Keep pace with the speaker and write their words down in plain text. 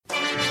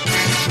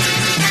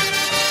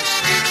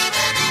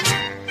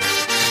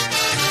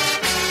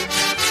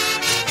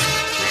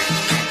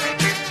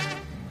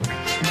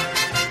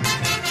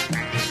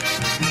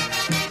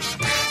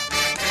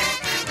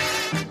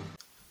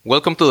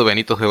Welcome to the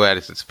Benito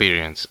Juarez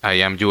Experience. I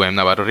am Juan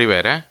Navarro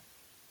Rivera.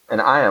 And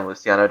I am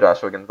Luciano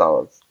Joshua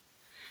Gonzalez.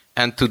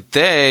 And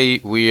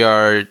today we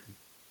are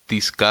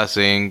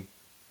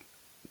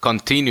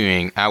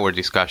continuing our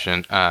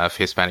discussion of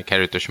Hispanic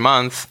Heritage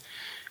Month.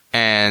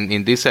 And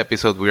in this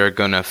episode, we are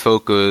going to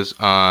focus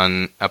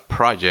on a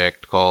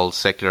project called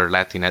Secular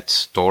Latinx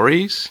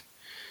Stories.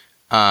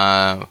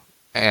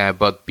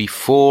 But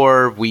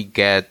before we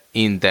get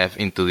in depth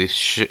into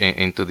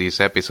this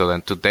episode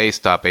and today's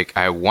topic,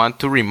 I want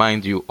to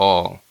remind you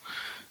all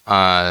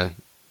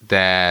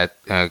that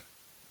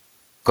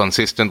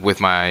consistent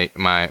with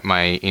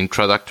my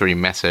introductory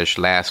message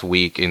last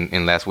week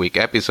in last week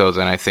episodes,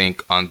 and I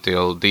think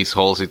until this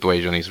whole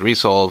situation is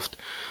resolved,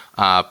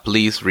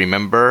 please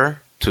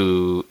remember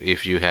to,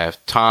 if you have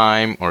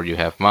time or you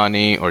have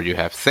money or you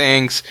have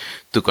things,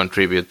 to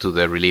contribute to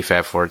the relief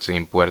efforts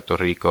in Puerto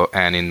Rico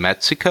and in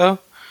Mexico.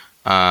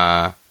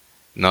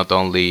 Not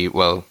only,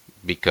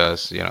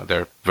 because,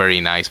 they're very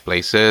nice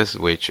places,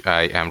 which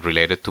I am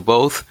related to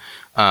both,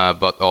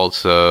 but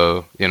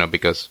also,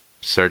 because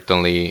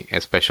certainly,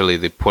 especially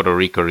the Puerto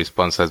Rico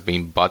response has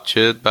been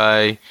botched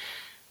by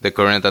the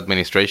current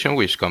administration,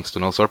 which comes to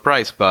no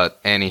surprise. But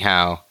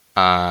anyhow,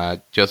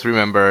 just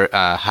remember,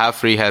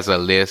 HaFree has a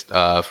list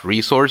of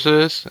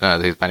resources,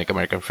 the Hispanic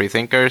American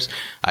Freethinkers.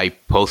 I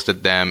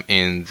posted them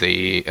I'm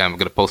going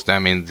to post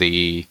them in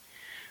the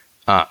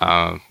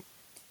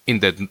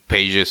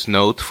page's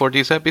note for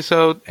this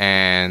episode.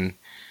 And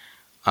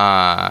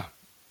now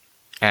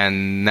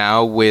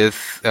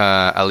with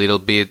a little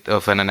bit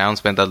of an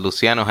announcement that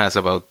Luciano has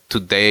about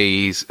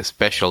today's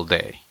special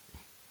day.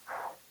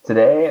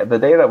 Today, the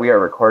day that we are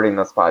recording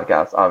this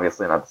podcast,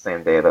 obviously not the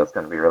same day that it's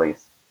going to be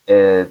released,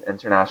 is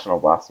International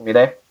Blasphemy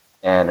Day.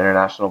 And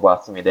International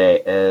Blasphemy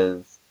Day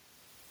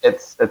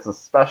it's a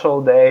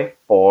special day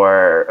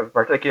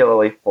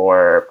particularly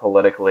for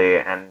politically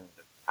and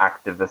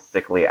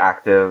activistically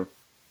active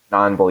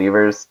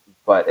non-believers,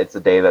 but it's a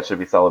day that should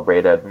be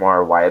celebrated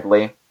more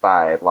widely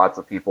by lots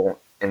of people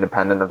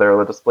independent of their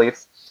religious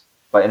beliefs.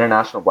 But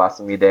International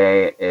Blasphemy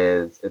Day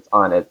it's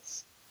on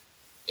its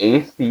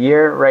 8th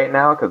year right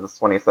now because it's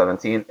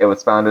 2017. It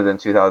was founded in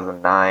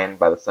 2009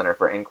 by the Center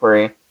for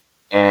Inquiry,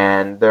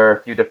 and there are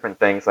a few different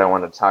things I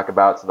wanted to talk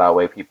about so that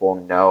way people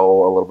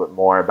know a little bit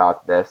more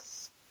about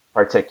this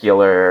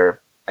particular,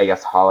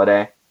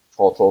 holiday,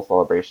 cultural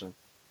celebration.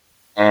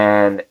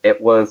 And it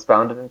was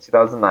founded in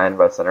 2009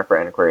 by the Center for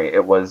Inquiry.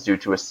 It was due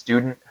to a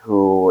student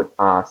who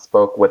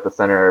spoke with the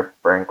Center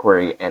for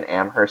Inquiry in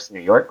Amherst, New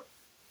York.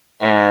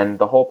 And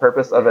the whole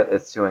purpose of it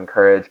is to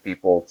encourage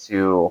people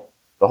to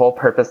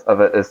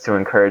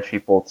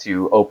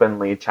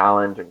openly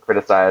challenge and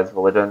criticize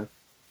religion,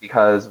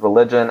 because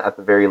religion, at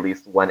the very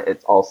least, when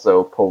it's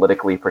also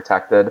politically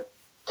protected,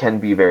 can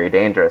be very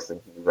dangerous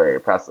and can be very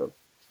oppressive.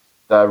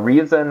 The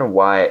reason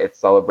why it's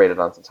celebrated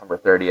on September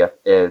 30th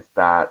is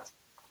that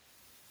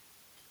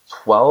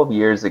 12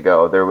 years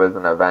ago, there was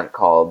an event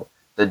called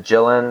the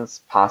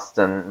Gillen's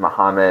Paston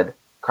Muhammad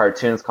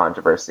Cartoons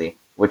Controversy,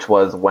 which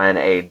was when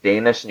a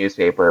Danish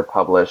newspaper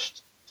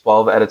published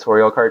 12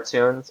 editorial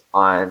cartoons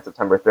on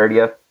September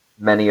 30th,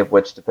 many of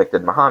which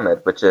depicted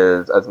Muhammad, which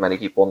is, as many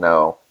people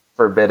know,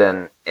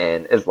 forbidden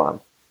in Islam.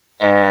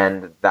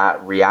 And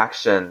that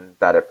reaction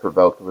that it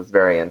provoked was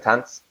very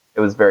intense. It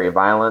was very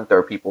violent. There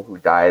were people who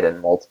died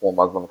in multiple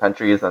Muslim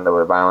countries, and there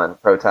were violent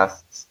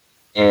protests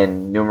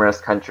in numerous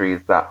countries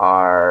that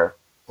are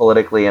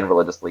politically and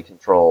religiously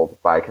controlled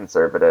by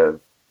conservative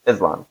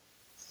Islam.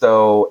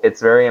 So it's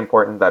very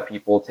important that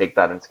people take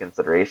that into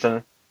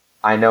consideration.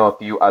 I know a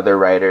few other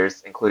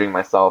writers, including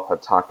myself,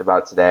 have talked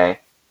about today,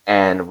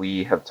 and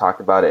we have talked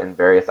about it in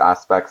various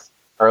aspects.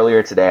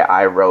 Earlier today,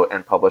 I wrote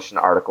and published an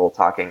article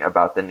talking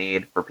about the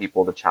need for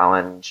people to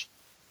challenge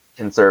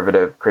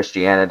conservative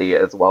Christianity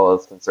as well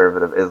as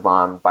conservative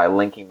Islam by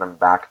linking them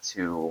back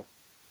to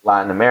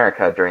Latin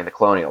America during the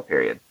colonial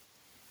period.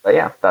 But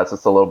yeah, that's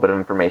just a little bit of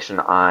information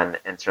on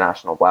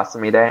International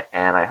Blasphemy Day,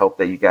 and I hope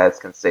that you guys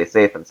can stay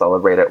safe and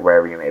celebrate it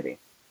wherever you may be.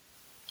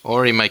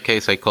 Or in my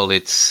case, I call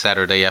it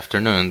Saturday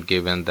afternoon,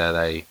 given that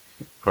I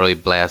probably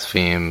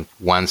blaspheme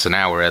once an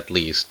hour at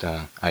least.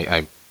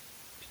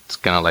 It's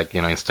kind of like,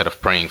 instead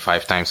of praying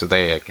 5 times a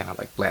day, I kind of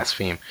like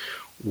blaspheme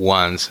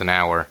once an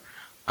hour.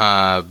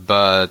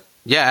 But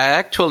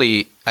yeah,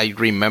 I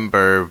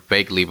remember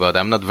vaguely, but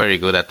I'm not very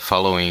good at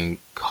following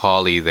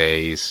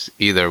holidays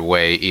either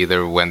way,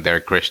 either when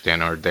they're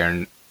Christian or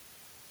they're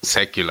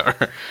secular.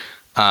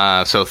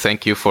 So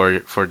thank you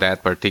for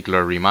that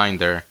particular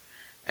reminder.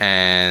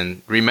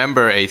 And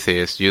remember,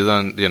 atheists,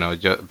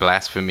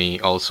 blasphemy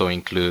also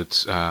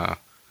includes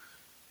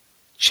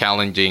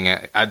challenging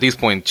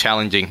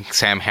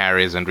Sam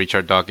Harris and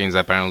Richard Dawkins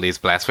apparently is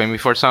blasphemy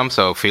for some,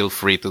 so feel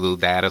free to do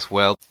that as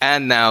well.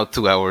 And now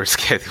to our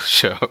scheduled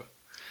show.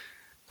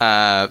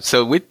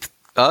 So with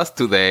us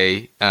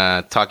today,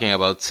 talking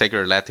about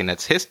secular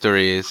Latinx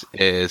histories,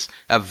 is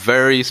a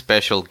very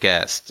special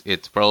guest.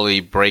 It's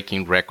probably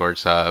breaking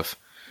records of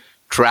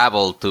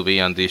travel to be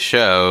on this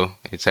show.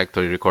 It's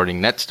actually recording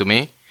next to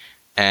me.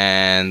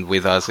 And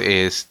with us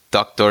is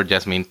Dr.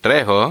 Jasmine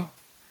Trejo,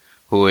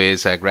 who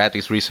is a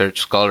graduate research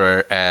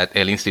scholar at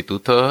El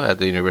Instituto at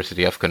the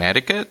University of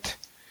Connecticut.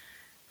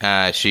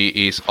 She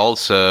is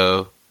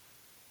also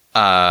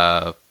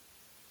a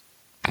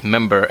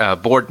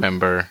board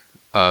member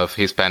of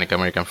Hispanic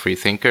American Free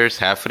Thinkers,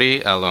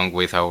 HAFRI, along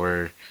with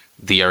our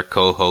dear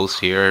co-host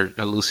here,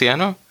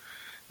 Luciano.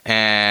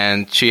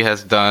 And she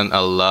has done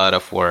a lot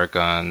of work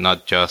on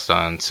not just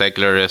on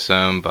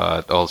secularism,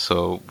 but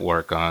also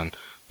work on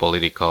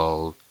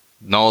political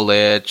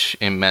knowledge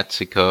in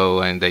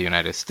Mexico and the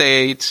United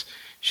States.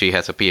 She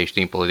has a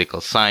PhD in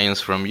political science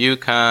from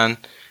UConn.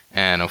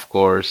 And of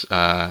course,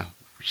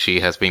 she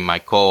has been my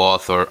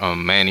co-author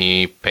on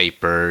many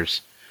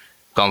papers,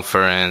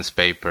 conference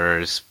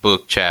papers,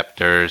 book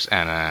chapters,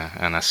 and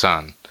a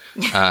son.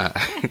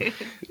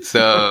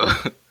 So...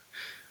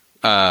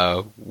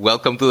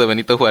 welcome to the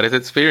Benito Juarez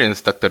experience,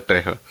 Dr.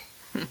 Trejo.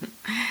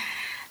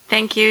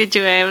 Thank you,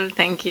 Joel.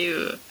 Thank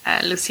you,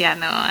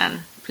 Luciano, and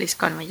please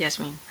call me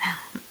Jasmine.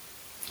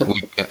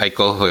 I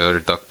call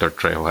her Dr.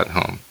 Trejo at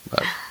home.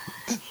 But...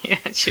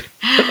 yeah, sure.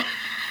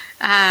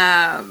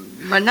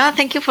 But no,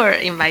 thank you for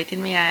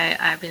inviting me.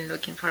 I've been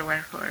looking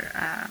forward for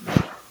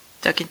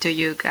talking to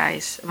you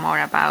guys more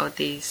about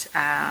this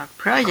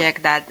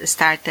project that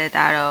started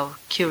out of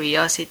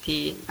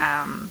curiosity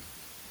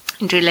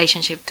in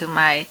relationship to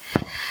my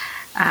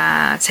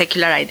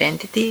secular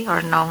identity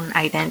or known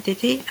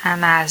identity.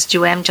 And as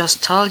Juem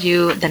just told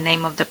you, the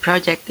name of the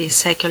project is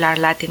Secular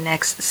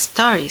Latinx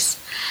Stories.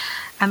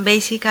 And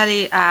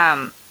basically,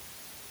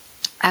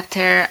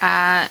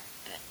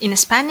 in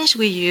Spanish,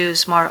 we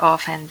use more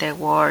often the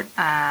word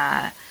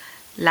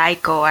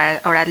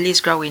laico, or at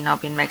least growing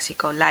up in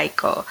Mexico,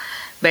 laico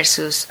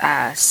versus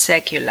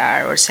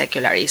secular or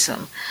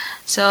secularism.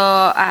 So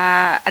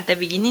at the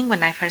beginning,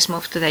 when I first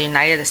moved to the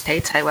United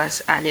States, I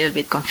was a little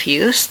bit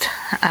confused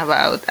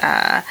about,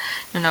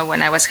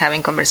 when I was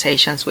having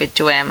conversations with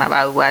Joem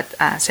about what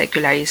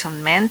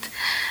secularism meant.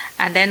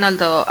 And then,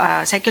 although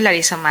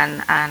secularism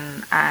and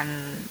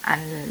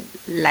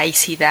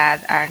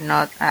laicidad are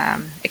not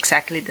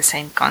exactly the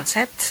same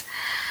concepts,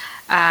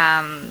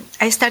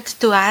 I started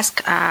to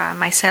ask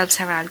myself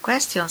several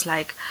questions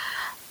like,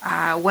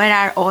 where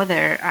are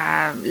other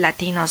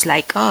Latinos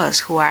like us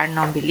who are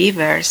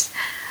non-believers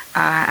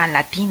and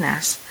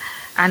Latinas?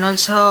 And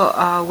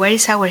also, where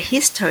is our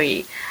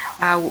history?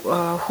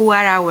 Who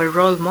are our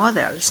role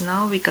models?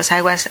 No, because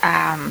I was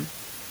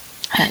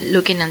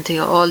looking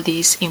into all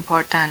these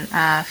important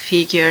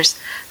figures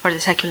for the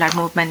secular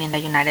movement in the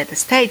United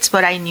States,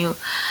 but I knew,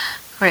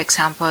 for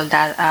example,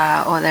 that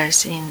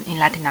others in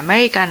Latin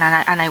America,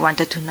 and I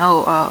wanted to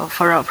know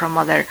from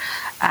other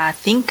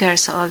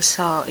thinkers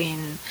also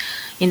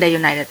in the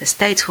United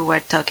States who were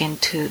talking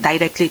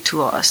directly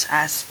to us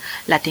as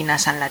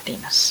Latinas and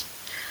Latinos.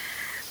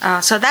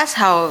 So that's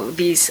how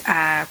this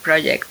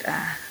project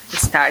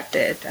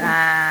started,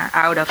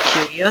 out of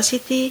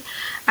curiosity.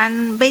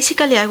 And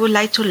basically, I would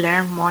like to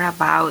learn more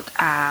about,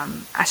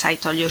 as I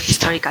told you,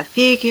 historical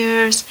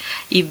figures,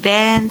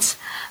 events,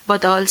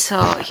 but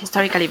also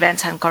historical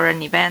events and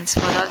current events,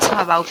 but also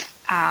about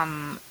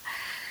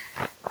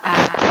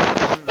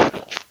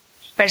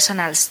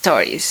personal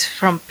stories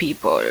from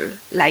people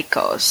like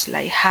us,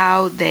 like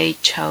how they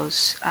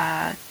chose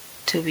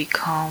to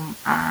become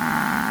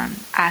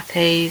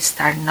atheists,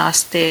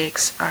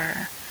 agnostics,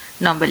 or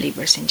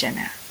non-believers in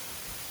general.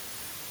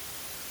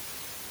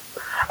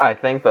 I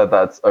think that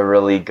that's a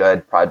really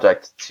good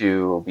project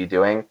to be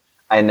doing.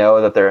 I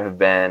know that there have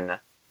been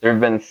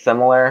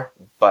similar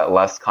but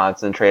less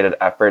concentrated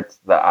efforts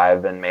that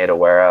I've been made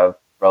aware of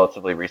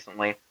relatively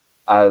recently.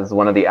 As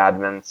one of the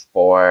admins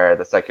for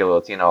the Secular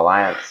Latino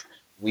Alliance,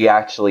 we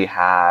actually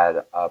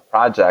had a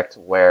project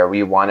where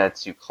we wanted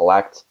to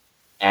collect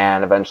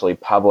and eventually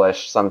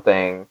publish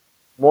something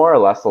more or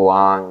less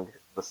along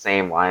the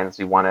same lines.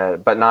 We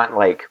wanted, but not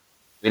like,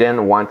 we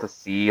didn't want to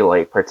see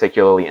like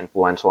particularly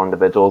influential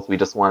individuals. We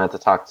just wanted to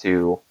talk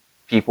to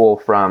people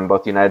from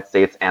both the United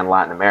States and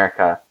Latin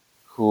America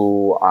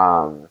who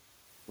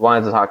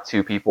wanted to talk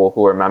to people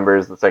who are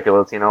members of the Secular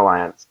Latino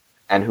Alliance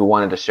and who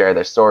wanted to share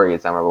their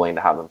stories and were willing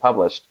to have them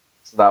published.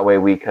 So that way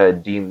we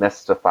could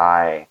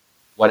demystify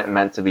what it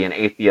meant to be an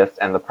atheist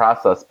and the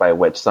process by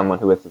which someone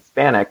who is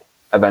Hispanic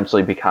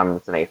eventually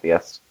becomes an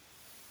atheist.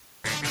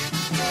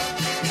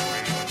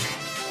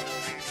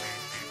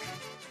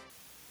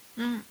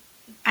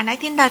 And I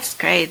think that's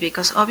great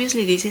because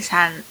obviously this is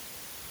an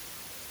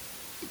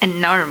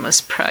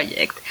enormous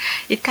project.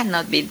 It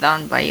cannot be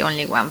done by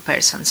only one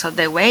person. So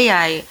the way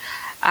I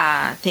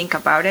think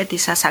about it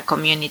is as a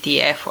community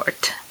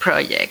effort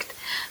project,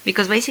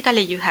 because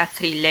basically you have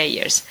three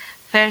layers.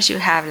 First, you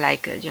have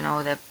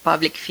the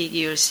public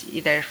figures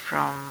either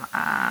from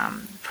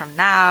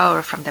now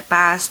or from the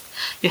past.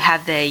 You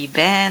have the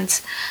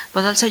events,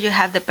 but also you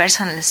have the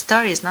personal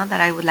stories,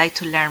 that I would like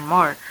to learn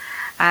more.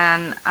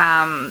 And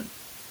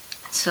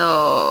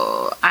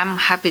so I'm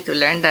happy to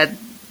learn that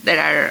there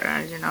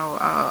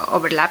are,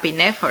 overlapping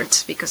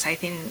efforts, because I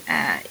think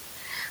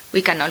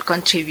we can all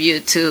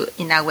contribute to,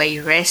 in a way,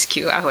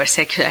 rescue our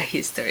secular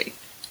history.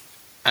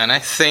 And I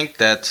think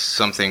that's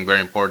something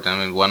very important. I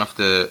mean, one of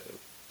the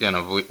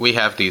we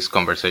have these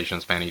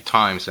conversations many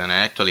times, and I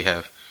actually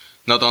have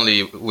not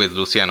only with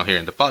Luciano here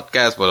in the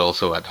podcast, but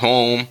also at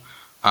home.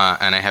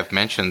 And I have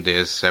mentioned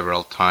this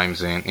several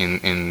times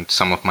in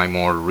some of my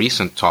more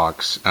recent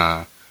talks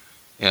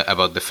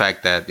about the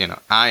fact that,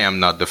 I am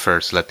not the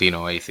first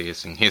Latino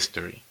atheist in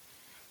history.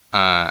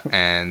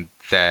 And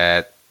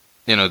that,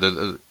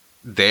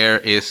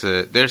 there's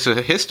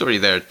a history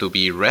there to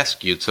be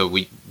rescued. So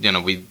we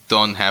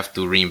don't have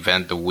to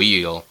reinvent the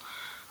wheel.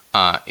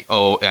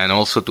 And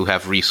also to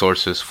have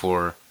resources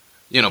for,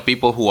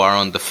 people who are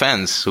on the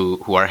fence,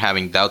 who are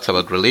having doubts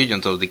about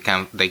religion, so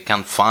they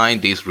can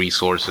find these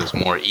resources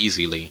more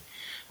easily,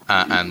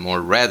 and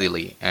more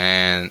readily.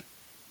 And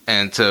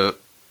so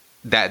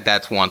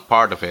that's one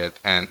part of it.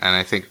 And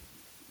I think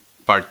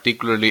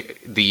particularly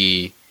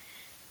the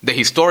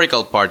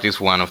historical part is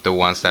one of the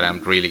ones that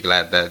I'm really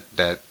glad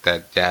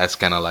that Jazz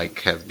kind of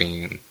like has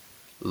been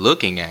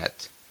looking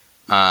at,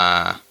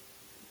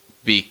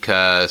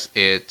 because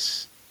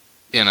it's,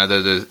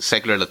 the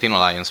Secular Latino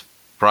Alliance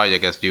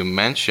project, as you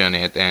mentioned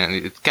it, and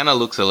it kind of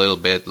looks a little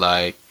bit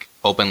like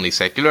Openly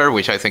Secular,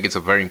 which I think is a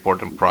very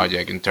important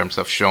project in terms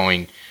of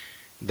showing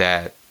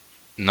that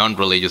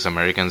non-religious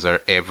Americans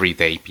are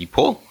everyday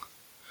people.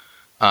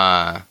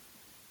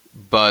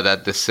 But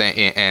at the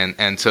same,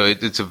 and so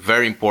it's a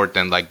very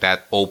important, like,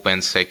 that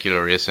open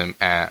secularism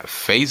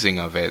phasing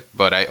of it.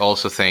 But I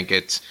also think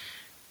it's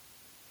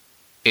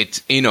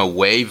in a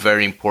way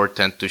very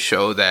important to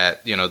show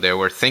that, there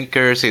were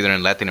thinkers either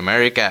in Latin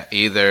America,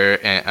 either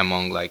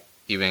among, like,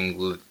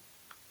 even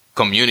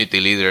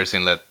community leaders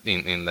in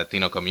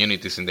Latino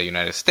communities in the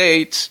United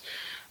States,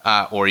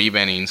 or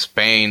even in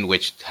Spain,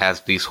 which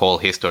has this whole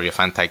history of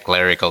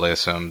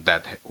anti-clericalism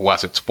that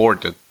was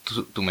exported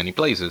to many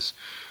places,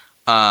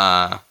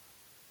 that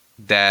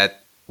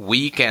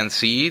we can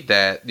see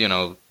that,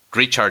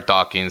 Richard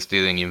Dawkins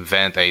didn't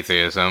invent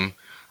atheism,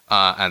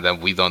 and that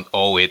we don't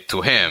owe it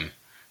to him.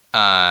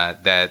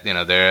 That,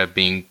 there have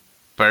been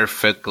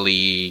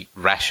perfectly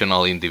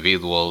rational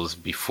individuals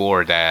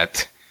before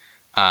that,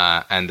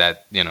 and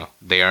that,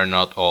 they are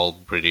not all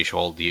British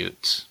old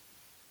dudes.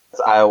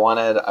 I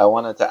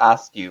wanted to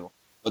ask you,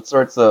 what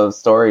sorts of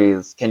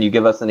stories, can you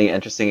give us any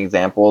interesting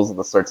examples of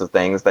the sorts of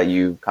things that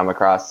you've come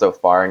across so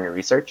far in your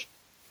research?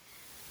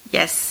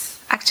 Yes.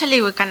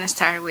 Actually, we're going to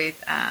start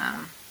with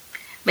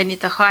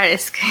Benito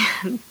Juarez.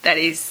 That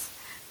is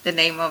the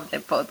name of the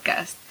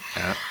podcast.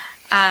 Yeah.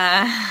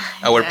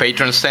 Our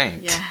patron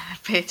saint. Yeah,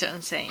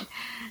 patron saint.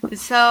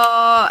 So,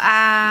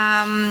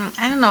 I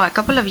don't know, a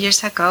couple of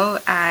years ago,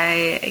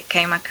 I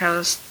came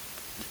across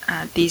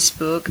this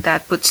book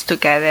that puts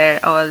together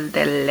all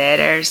the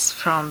letters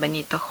from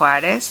Benito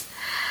Juarez,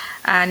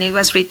 and it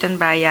was written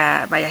by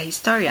a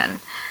historian.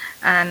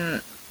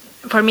 And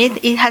for me,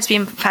 it has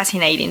been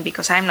fascinating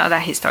because I'm not a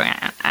historian.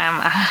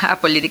 I'm a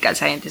political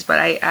scientist, but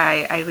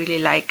I really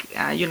like,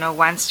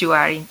 once you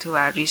are into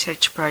a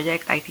research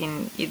project, I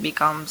think it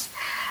becomes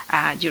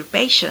your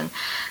passion.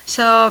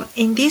 So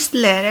in these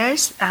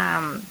letters,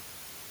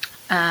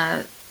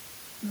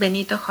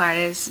 Benito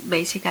Juarez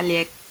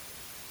basically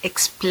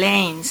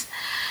explains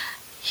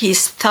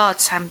his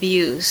thoughts and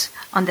views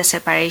on the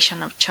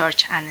separation of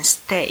church and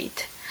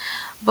state.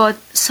 But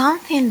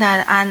something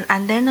that,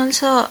 and then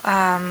also,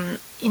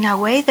 in a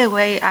way, the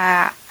way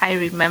I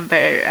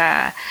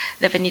remember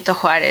the Benito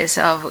Juarez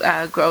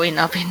of growing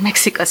up in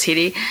Mexico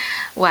City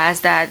was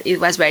that it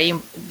was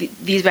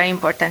this very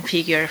important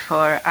figure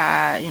for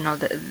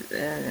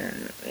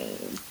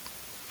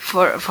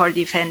for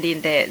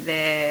defending the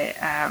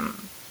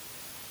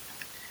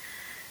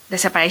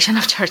separation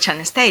of church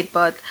and state,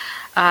 but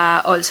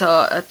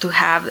also to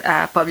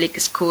have public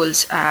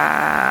schools,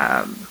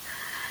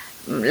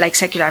 like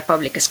secular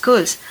public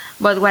schools.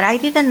 But what I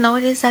didn't know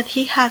is that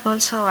he had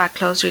also a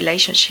close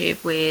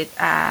relationship with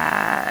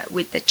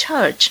the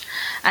church,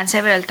 and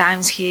several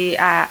times he,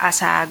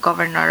 as a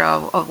governor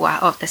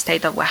of the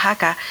state of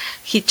Oaxaca,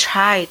 he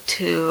tried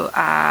to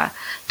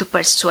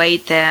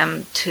persuade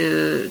them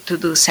to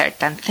do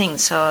certain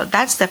things. So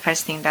that's the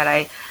first thing that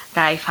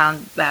I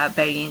found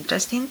very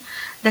interesting.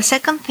 The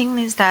second thing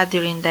is that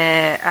during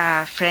the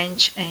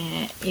French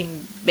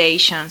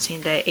invasions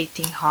in the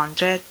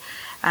 1800s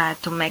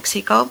to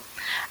Mexico,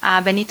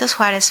 Benito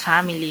Juarez's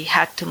family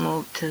had to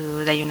move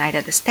to the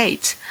United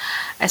States,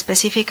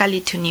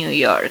 specifically to New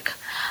York.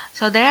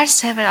 So there are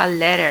several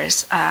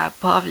letters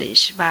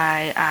published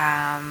by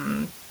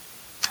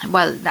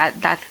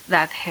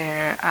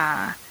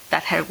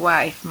that her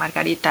wife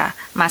Margarita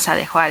Maza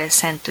de Juarez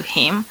sent to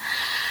him,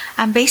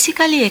 and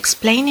basically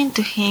explaining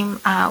to him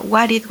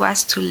what it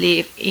was to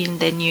live in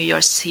the New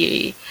York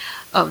City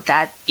of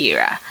that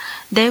era.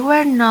 They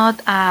were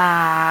not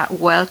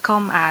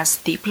welcome as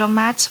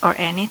diplomats or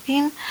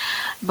anything,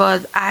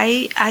 but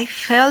I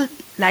felt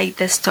like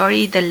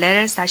the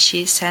letters that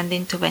she's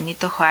sending to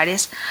Benito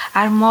Juarez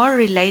are more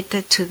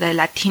related to the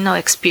Latino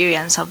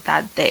experience of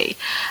that day,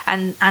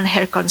 and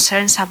her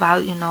concerns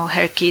about,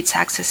 her kids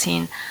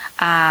accessing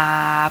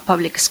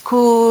public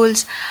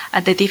schools,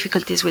 the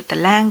difficulties with the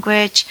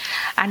language,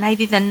 and I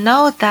didn't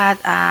know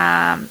that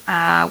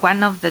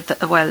one of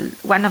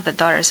the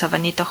daughters of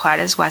Benito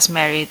Juarez was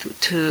married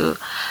to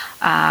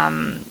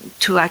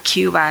a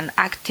Cuban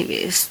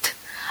activist.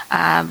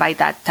 By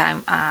that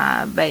time,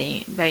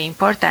 very very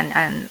important,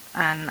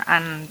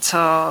 and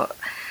so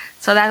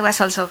that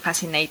was also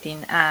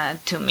fascinating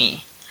to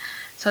me.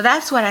 So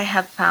that's what I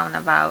have found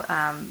about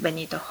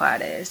Benito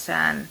Juarez,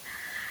 and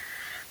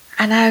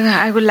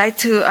I would like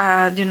to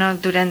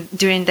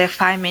during the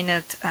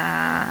 5-minute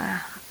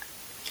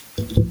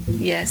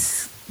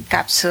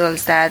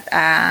capsules that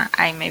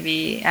I may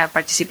be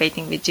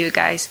participating with you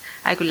guys,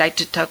 I would like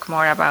to talk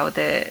more about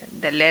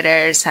the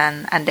letters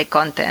and the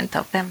content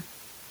of them.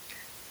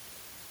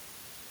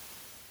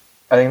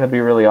 I think that'd be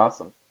really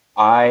awesome.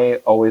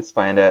 I always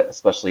find it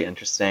especially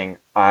interesting.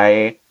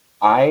 I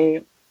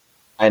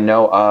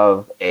know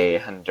of a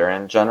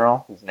Honduran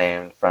general who's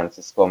named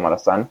Francisco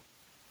Morazan,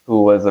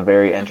 who was a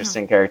very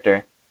interesting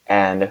character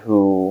and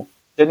who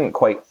didn't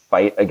quite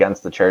fight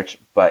against the church,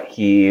 but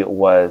he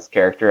was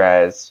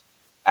characterized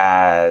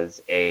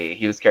as a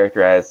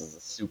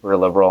super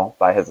liberal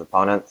by his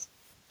opponents.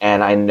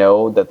 And I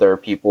know that there are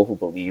people who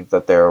believe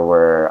that there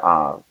were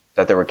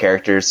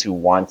characters who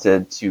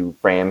wanted to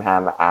frame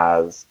him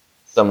as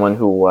someone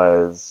who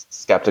was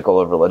skeptical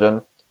of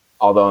religion,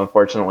 although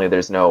unfortunately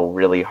there's no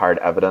really hard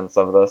evidence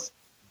of this.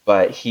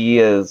 But he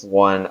is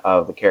one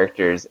of the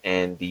characters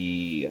in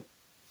the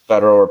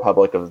Federal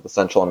Republic of the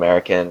Central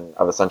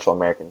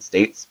American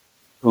states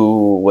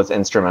who was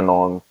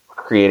instrumental in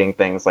creating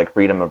things like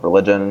freedom of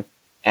religion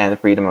and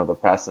freedom of the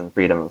press and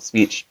freedom of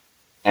speech.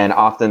 And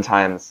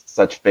oftentimes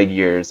such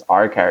figures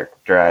are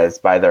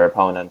characterized by their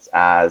opponents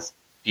as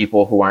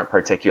people who aren't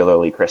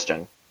particularly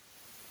Christian.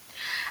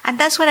 And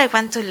that's what I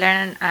want to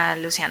learn,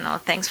 Luciano.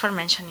 Thanks for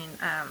mentioning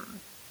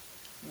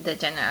the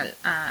General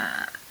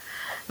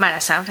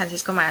Morazan,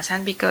 Francisco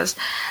Morazan, because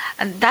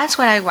that's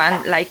what I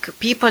want, like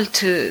people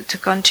to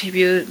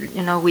contribute,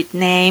 with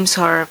names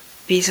or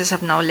pieces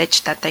of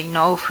knowledge that they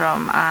know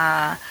from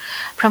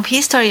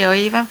history or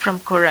even from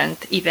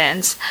current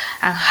events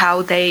and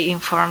how they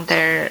inform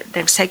their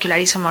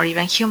secularism or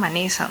even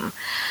humanism.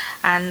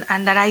 And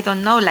that I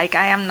don't know, like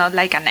I am not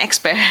like an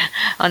expert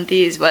on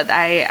this, but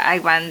I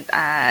want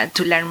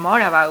to learn more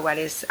about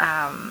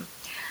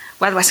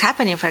what was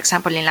happening, for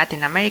example, in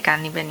Latin America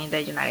and even in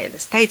the United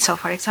States. So,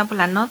 for example,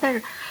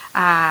 another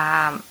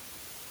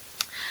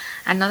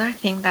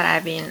thing that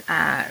I've been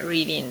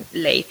reading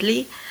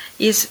lately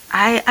is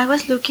I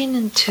was looking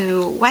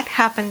into what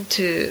happened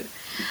to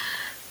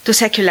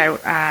secular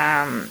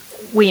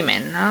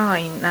women,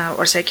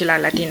 or secular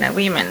Latina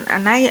women,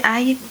 and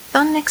I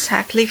didn't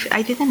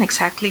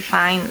exactly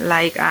find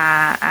like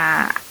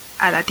a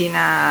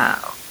Latina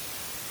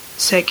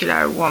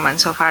secular woman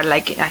so far,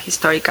 like a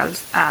historical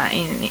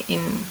in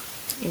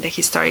the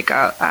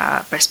historical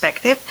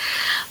perspective,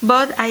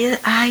 but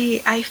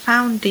I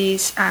found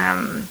this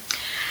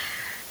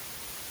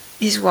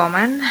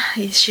woman.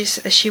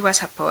 She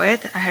was a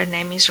poet. Her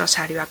name is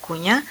Rosario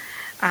Acuña.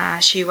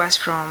 She was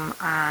from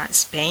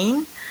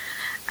Spain,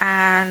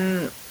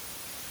 and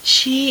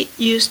she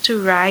used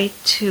to write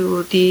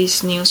to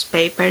this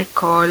newspaper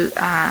called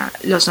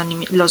Los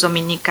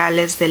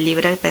Dominicales del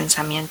Libre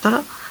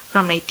Pensamiento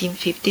from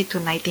 1850 to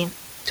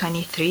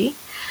 1923.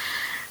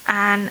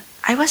 And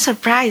I was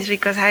surprised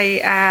because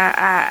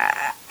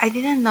I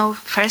didn't know,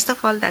 first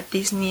of all, that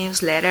this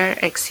newsletter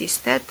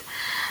existed.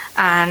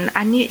 And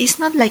it's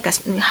not like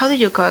how do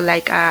you call,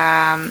 like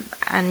a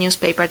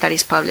newspaper that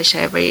is published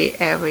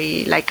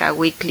every like a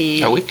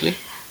weekly,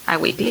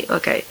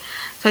 okay.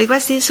 So it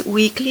was this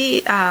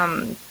weekly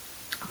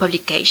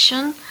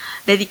publication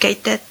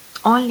dedicated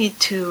only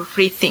to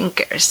free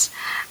thinkers,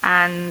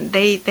 and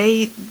they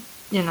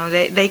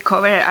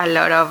cover a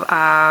lot of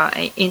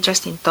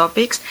interesting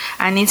topics,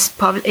 and it's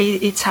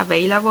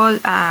available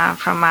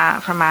from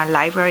a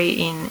library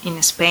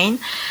in Spain.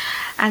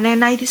 And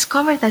then I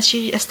discovered that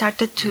she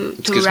started to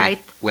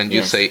write. When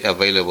you say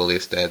available,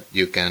 is that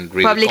you can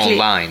read it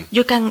online?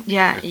 You can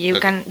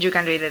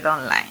read it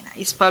online.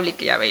 It's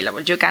publicly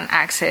available. You can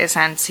access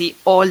and see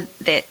all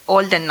the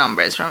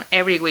numbers from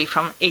every week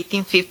from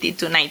 1850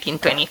 to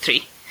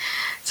 1923.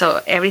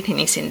 So everything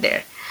is in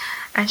there.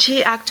 And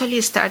she actually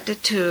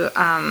started to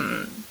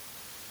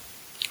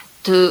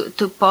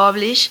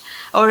publish,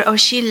 or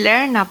she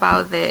learned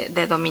about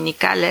the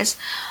Dominicales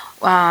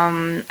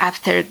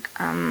after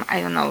I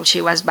don't know, she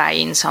was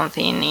buying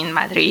something in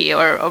Madrid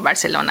or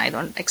Barcelona, I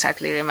don't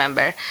exactly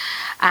remember,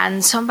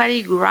 and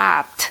somebody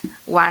grabbed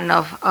one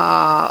of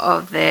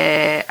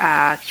the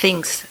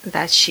things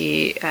that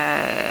she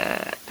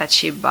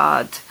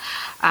bought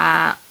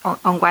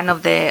on one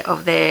of the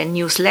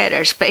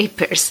newsletters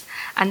papers,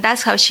 and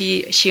that's how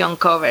she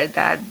uncovered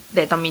that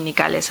the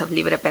Dominicales of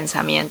Libre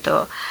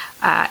Pensamiento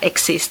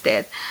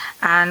existed.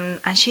 And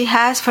she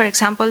has, for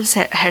example,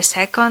 her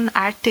second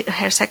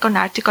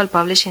article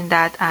published in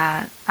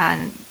that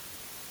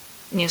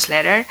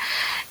newsletter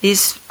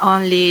is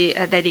only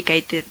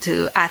dedicated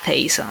to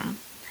atheism.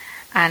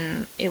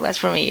 And it was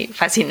for me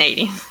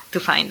fascinating to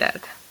find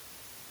that.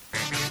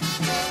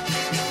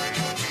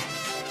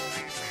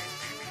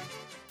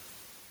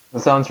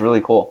 That sounds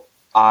really cool.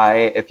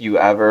 If you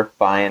ever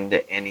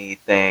find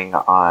anything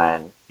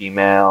on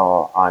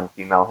female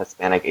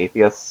Hispanic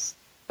atheists,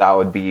 that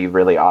would be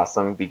really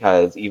awesome,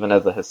 because even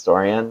as a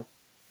historian,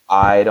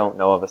 I don't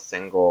know of a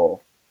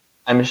single.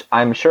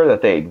 I'm sure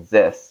that they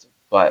exist,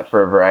 but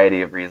for a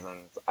variety of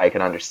reasons, I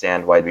can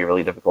understand why it'd be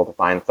really difficult to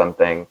find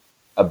something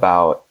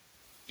about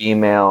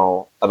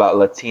about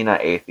Latina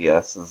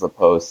atheists as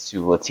opposed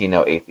to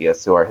Latino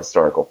atheists who are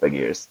historical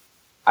figures.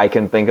 I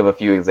can think of a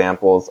few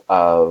examples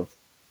of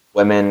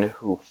women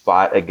who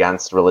fought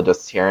against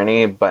religious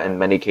tyranny, but in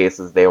many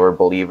cases they were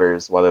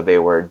believers, whether they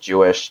were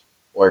Jewish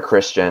or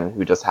Christian,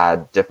 who just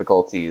had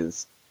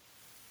difficulties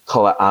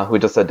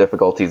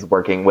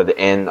working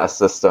within a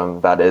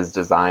system that is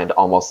designed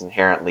almost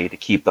inherently to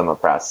keep them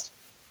oppressed.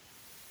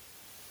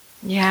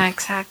 Yeah,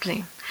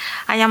 exactly.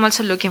 I am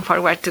also looking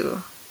forward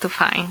to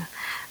find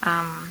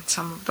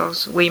some of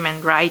those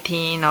women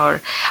writing,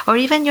 or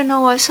even,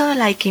 also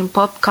like in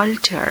pop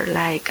culture,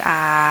 like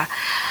are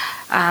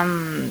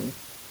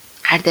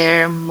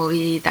there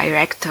movie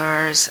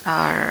directors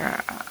or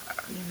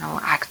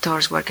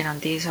actors working on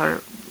this,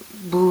 or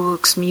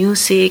books,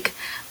 music?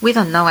 We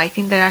don't know. I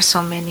think there are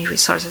so many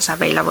resources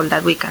available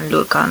that we can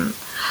look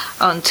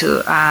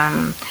onto.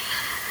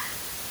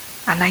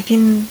 And I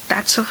think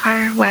that's so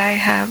far what I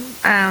have.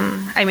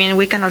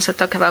 We can also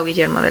talk about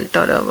Guillermo del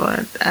Toro,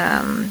 but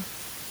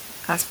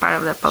as part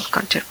of the pop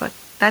culture. But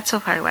that's so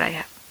far what I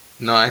have.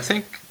 No, I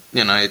think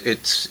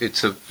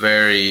it's a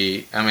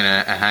very.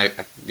 I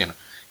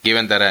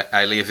given that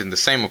I live in the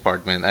same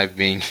apartment, I've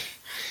been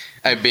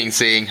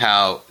seeing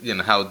how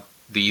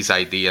these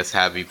ideas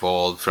have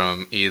evolved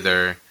from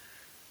either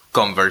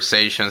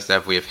conversations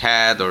that we've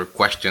had or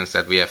questions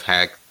that we have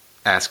had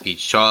ask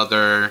each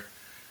other,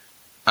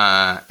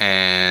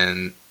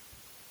 and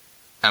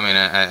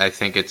I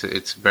think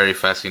it's very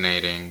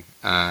fascinating.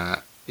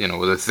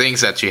 With the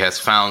things that she has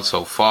found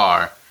so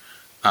far,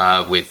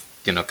 with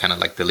kind of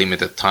like the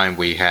limited time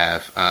we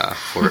have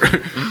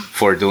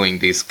for doing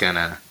this kind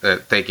of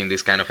taking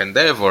this kind of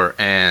endeavor,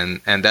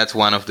 and that's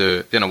one of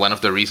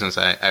the reasons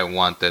I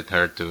wanted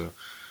her to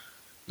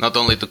not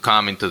only to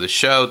come into the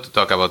show to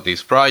talk about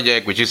this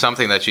project, which is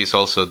something that she's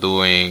also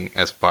doing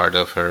as part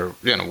of her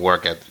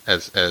work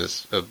as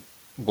a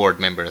board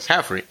member of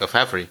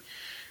HAFRI,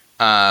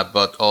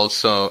 but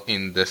also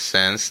in the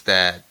sense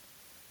that,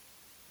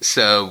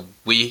 so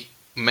we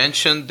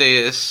mentioned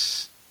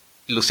this.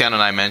 Luciano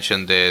and I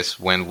mentioned this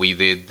when we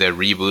did the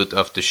reboot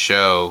of the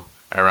show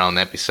around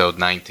episode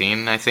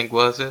 19, I think,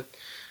 was it?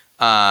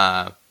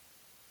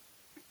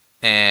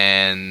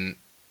 And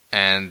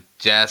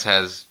Jazz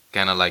has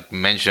kind of like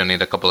mentioned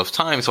it a couple of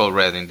times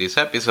already in this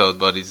episode,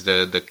 but it's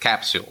the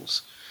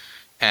capsules.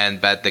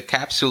 And by the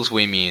capsules,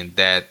 we mean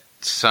that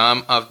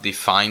some of the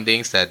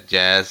findings that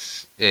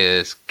Jazz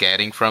is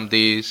getting from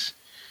this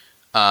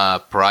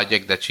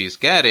project that she's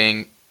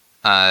getting,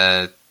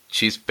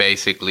 she's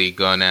basically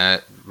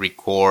gonna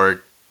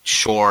record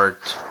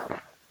short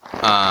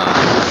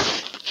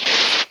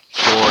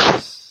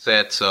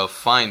sets of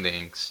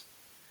findings,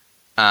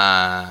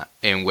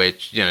 in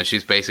which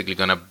she's basically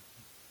gonna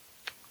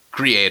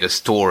create a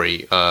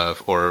story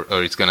of, or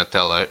it's gonna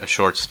tell a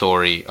short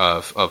story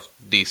of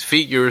these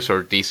figures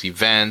or these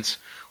events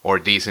or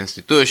these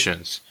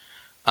institutions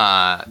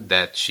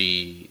that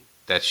she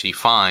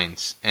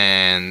finds.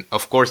 And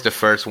of course the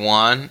first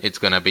one, it's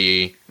gonna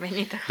be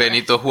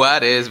Benito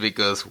Juarez,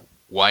 because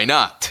why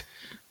not?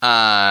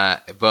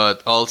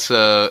 But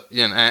also,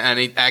 and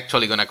it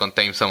actually gonna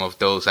contain some of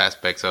those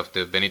aspects of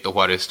the Benito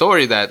Juarez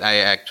story that I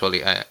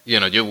actually,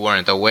 you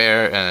weren't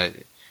aware,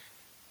 and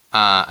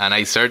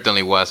I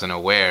certainly wasn't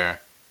aware.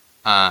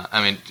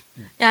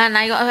 Yeah, and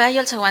I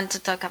also want to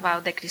talk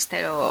about the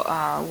Cristero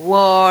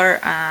War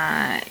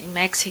in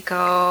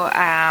Mexico,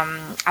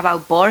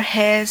 about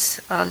Borges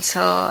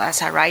also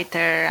as a writer,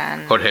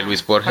 and Jorge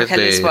Luis Borges,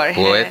 the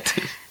poet,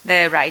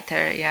 the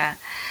writer, yeah,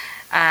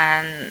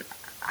 and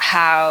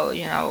how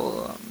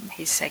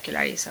his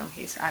secularism,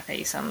 his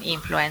atheism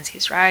influence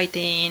his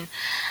writing,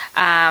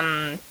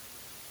 and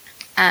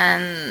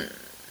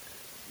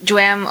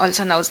Juem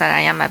also knows that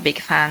I am a big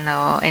fan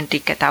of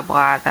Enrique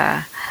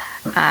Taboada,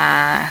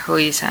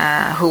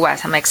 who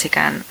was a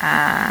Mexican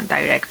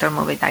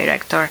movie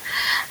director,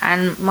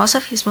 and most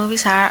of his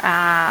movies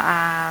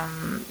are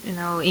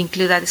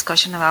include a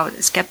discussion about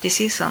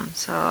skepticism.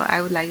 So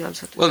I would like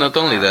also to. Well, not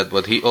only that,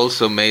 but he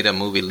also made a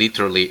movie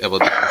literally about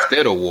the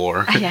Cristero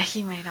War. Yeah,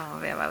 he made a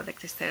movie about the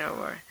Cristero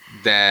War.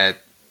 That,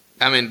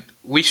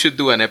 we should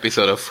do an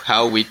episode of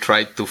how we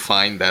tried to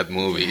find that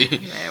movie.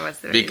 Yeah, it was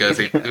because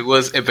it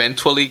was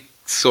eventually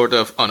sort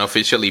of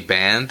unofficially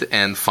banned,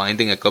 and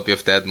finding a copy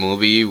of that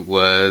movie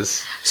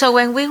was... So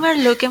when we were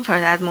looking for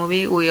that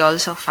movie, we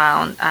also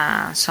found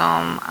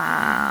some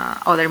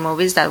other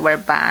movies that were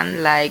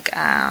banned, like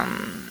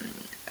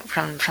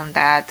from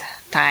that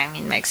time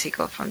in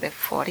Mexico, from the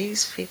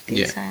 40s, 50s,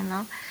 yeah. I don't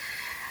know.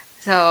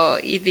 So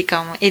it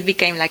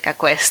became like a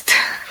quest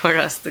for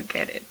us to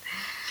get it.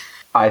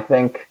 I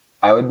think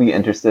I would be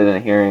interested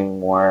in hearing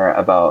more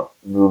about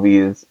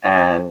movies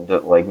and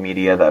like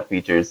media that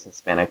features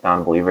Hispanic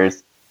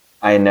non-believers.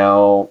 I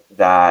know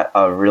that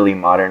a really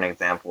modern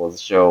example is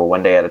the show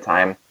One Day at a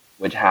Time,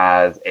 which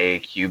has a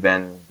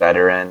Cuban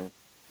veteran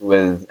who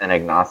is an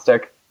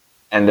agnostic,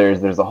 and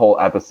there's a whole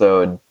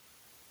episode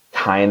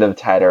kind of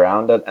tied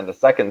around it, and the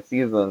second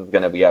season is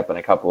going to be up in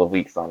a couple of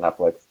weeks on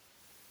Netflix.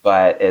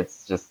 But it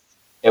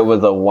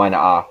was a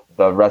one-off.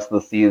 The rest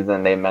of the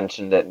season they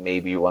mentioned it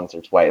maybe once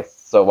or twice.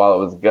 So while it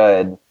was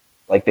good,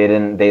 like they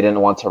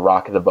didn't want to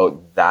rock the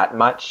boat that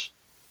much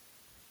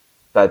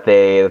that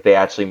they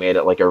actually made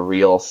it like a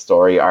real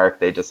story arc.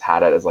 They just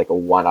had it as like a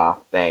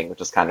one-off thing,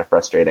 which is kind of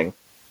frustrating.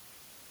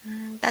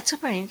 That's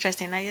super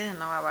interesting. I didn't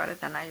know about it,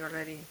 and I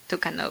already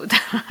took a note.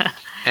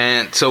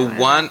 And so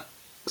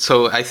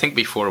I think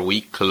before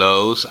we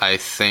close, I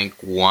think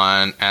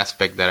one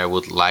aspect that I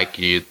would like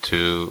you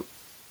to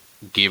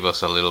give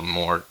us a little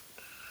more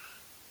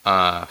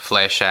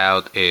flesh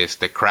out is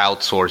the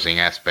crowdsourcing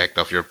aspect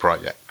of your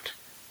project.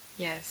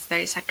 Yes, there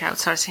is a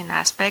crowdsourcing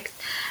aspect,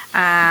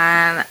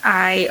 and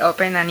I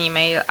opened an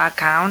email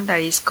account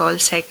that is called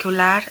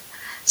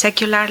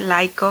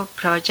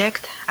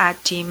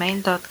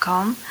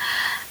secularlycoproject@gmail.com.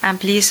 And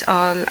please,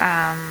 all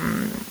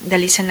the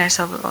listeners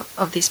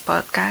of this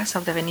podcast,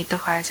 of the Benito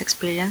Juarez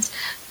Experience,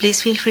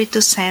 please feel free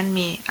to send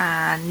me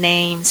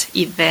names,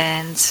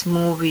 events,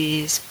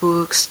 movies,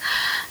 books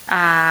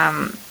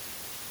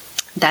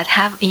that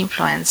have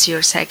influenced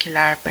your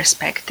secular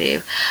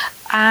perspective,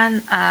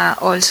 and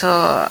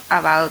also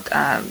about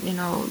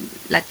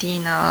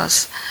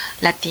Latinos,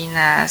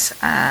 Latinas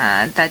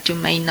that you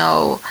may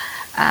know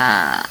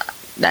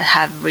that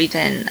have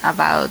written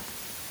about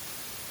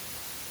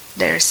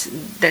their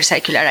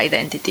secular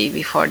identity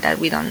before that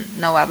we don't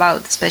know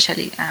about,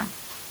 especially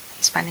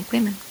Hispanic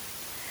women.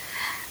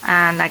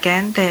 And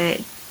again,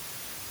 the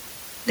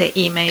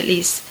email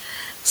is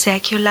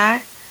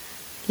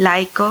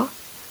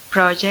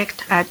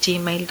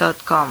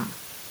secularlycoproject@gmail.com.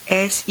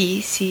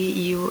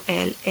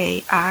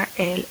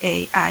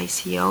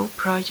 secularlaico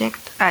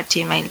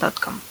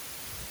project@gmail.com.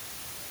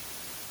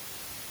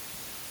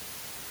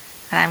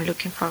 And I'm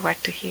looking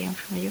forward to hearing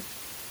from you.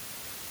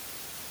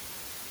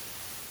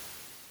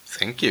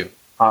 Thank you.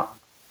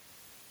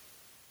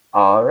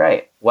 All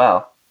right.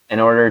 Well, in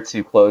order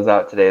to close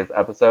out today's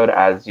episode,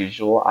 as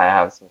usual, I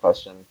have some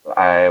questions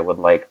I would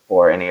like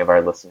for any of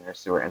our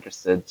listeners who are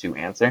interested to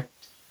answer.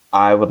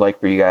 I would like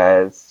for you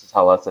guys to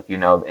tell us if you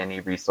know of any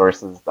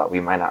resources that we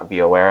might not be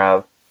aware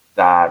of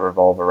that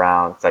revolve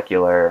around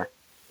secular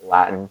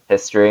Latin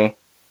history.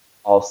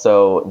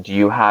 Also, do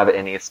you have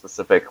any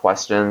specific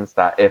questions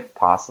that, if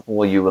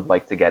possible, you would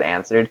like to get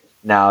answered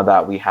now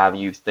that we have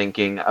you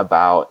thinking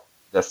about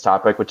this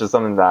topic, which is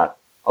something that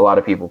a lot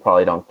of people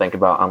probably don't think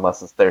about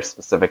unless it's their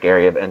specific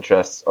area of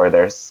interest or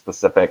their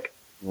specific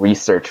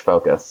research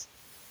focus?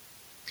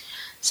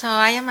 So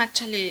I am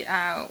actually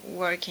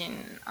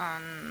working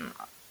on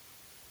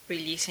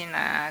releasing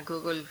a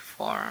Google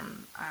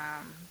form,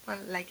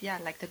 like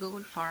the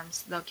Google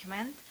Forms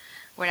document,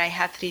 where I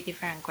have 3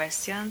 different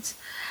questions.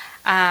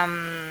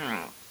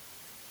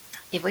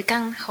 If we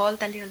can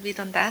hold a little bit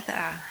on that,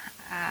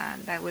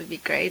 that will be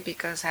great,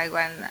 because I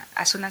want,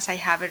 as soon as I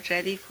have it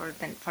ready for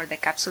the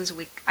capsules,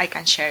 I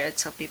can share it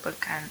so people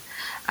can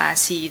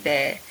see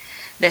the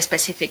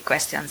specific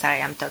questions I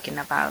am talking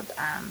about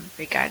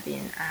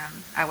regarding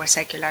our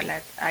secular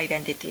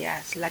identity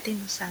as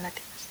Latinos and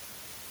Latinas.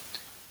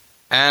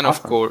 And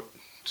Awesome.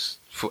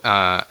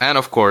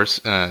 of course,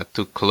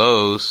 to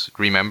close,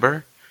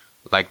 remember,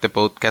 like the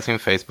podcast in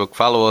Facebook,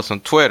 follow us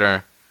on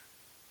Twitter,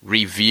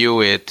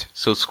 review it,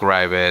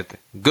 subscribe it.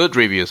 Good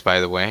reviews,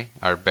 by the way,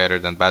 are better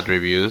than bad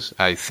reviews.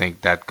 I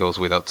think that goes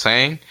without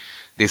saying.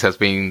 This has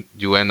been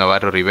Yuen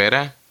Navarro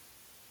Rivera.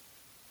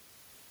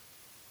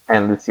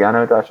 And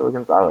Luciano Joshua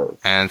Gonzalez.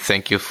 And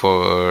thank you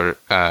for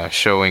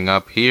showing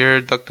up here,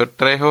 Dr.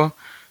 Trejo.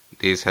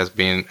 This has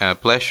been a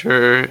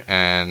pleasure,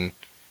 and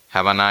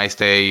have a nice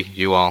day,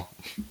 you all.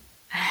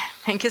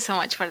 Thank you so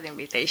much for the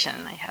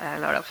invitation. I had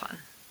a lot of fun.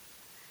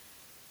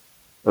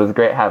 It was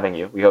great having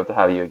you. We hope to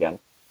have you again.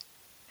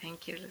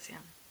 Thank you,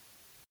 Luciano.